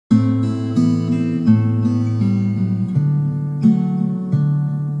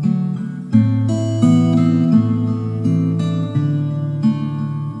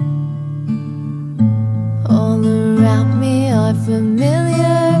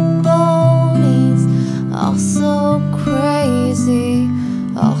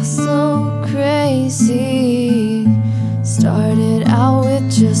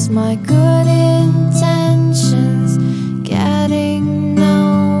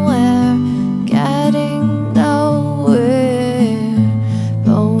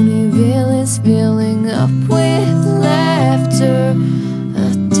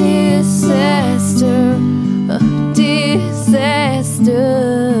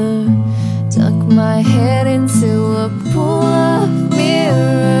my head into a pool of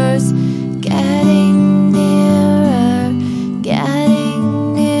mirrors, getting nearer,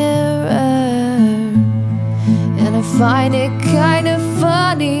 getting nearer. And I find it kind of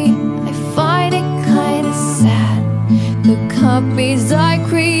funny, I find it kind of sad. The copies I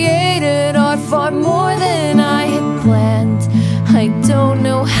created are far more than I had planned. I don't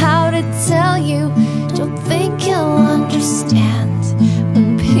know how to tell you, don't think you'll understand.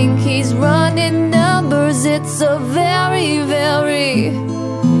 When Pinkies run in numbers, it's a very, very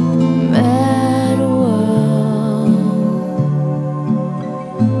mad world.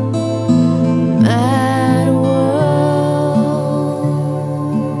 Mad world.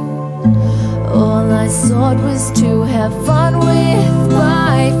 All I sought was to have fun with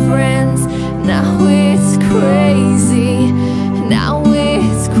my friends. Now it's crazy, now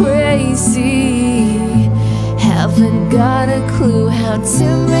it's crazy. Haven't got a clue how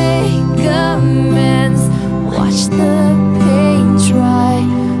to make amends. Watch the paint dry,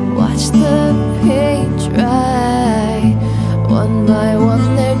 watch the paint dry. One by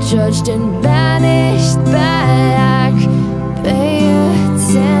one they're judged and banished back. Pay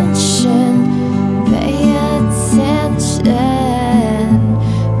attention, pay attention.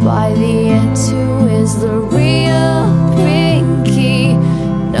 By the end, who is the real Pinky?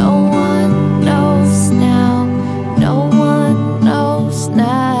 No one knows now, no one knows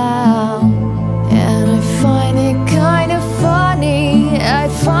now. And I find it kind of funny, I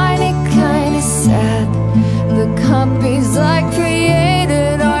find it kind of sad. The copies I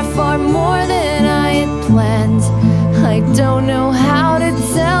created are far more than I had planned. I don't know how to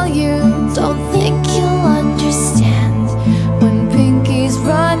tell you, don't think you'll understand. When Pinkies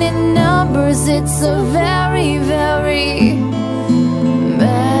run in numbers, it's a very, very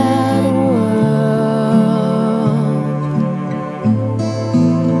mad world.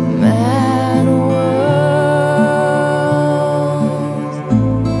 Mad world.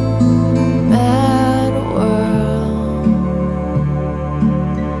 Mad world.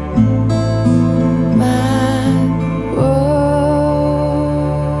 Mad world.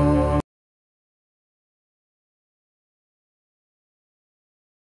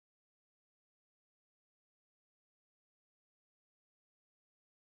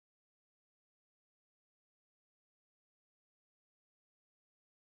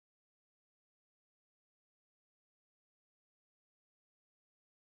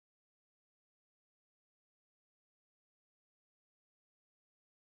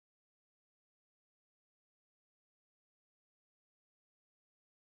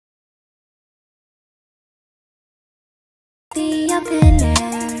 The open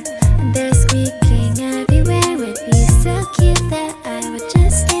air, and they're squeaking everywhere. Would be so cute that I would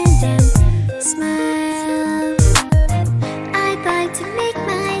just stand and smile. I'd like to make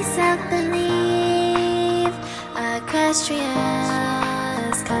myself believe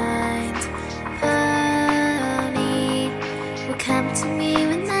Equestria's kind pony will come to me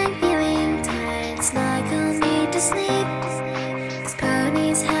when I'm feeling tired, snuggle me to sleep. 'Cause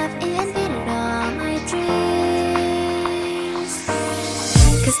ponies have invaded all my dreams.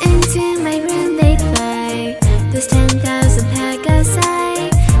 'Cause into my room they fly, those 10,000 Pegasi.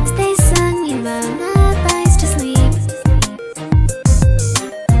 They sung me lullabies to sleep.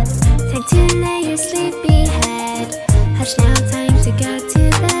 Time to lay your sleepy head. Hush now, time to go to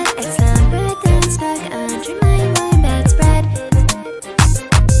bed. I slumbered and stuck under my warm bedspread.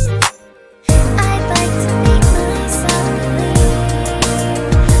 I'd like to make myself believe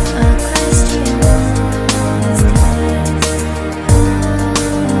Equestria's kind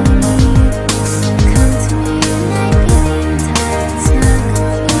pony. Come to me when I'm feeling tired,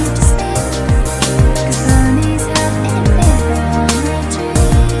 snuggle me to sleep. 'Cause ponies have invaded all my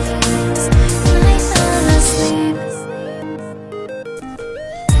dreams. When I fall asleep,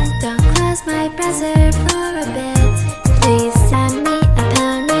 don't close my browser for a bit. Please send me a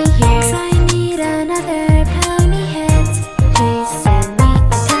pony here, 'cause I need another pony hit. Please send me a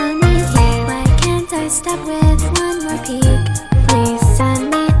pony here. Why can't I stop with one more peek? Please send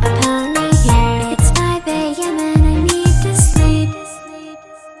me a pony here. It's 5 AM and I need to sleep.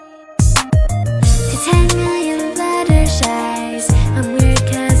 To 10 million Fluttershys, I'm weird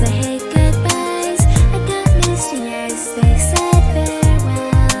 'cause I hate goodbyes. I got missed years, they said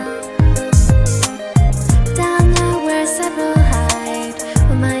farewell. Down know where several hide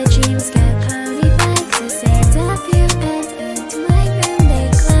when my dreams get pony bikes. I saved a few pence into my room, they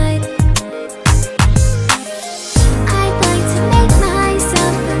glide.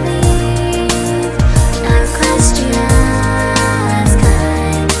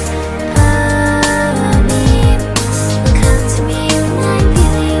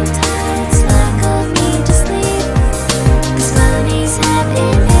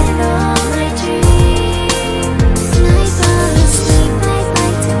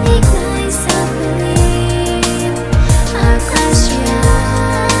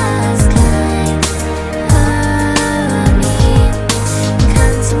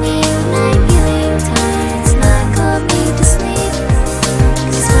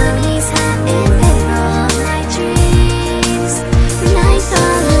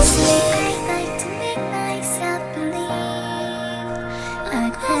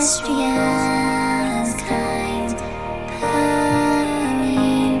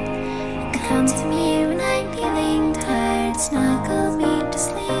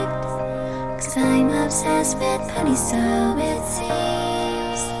 obsessed with pony style with C.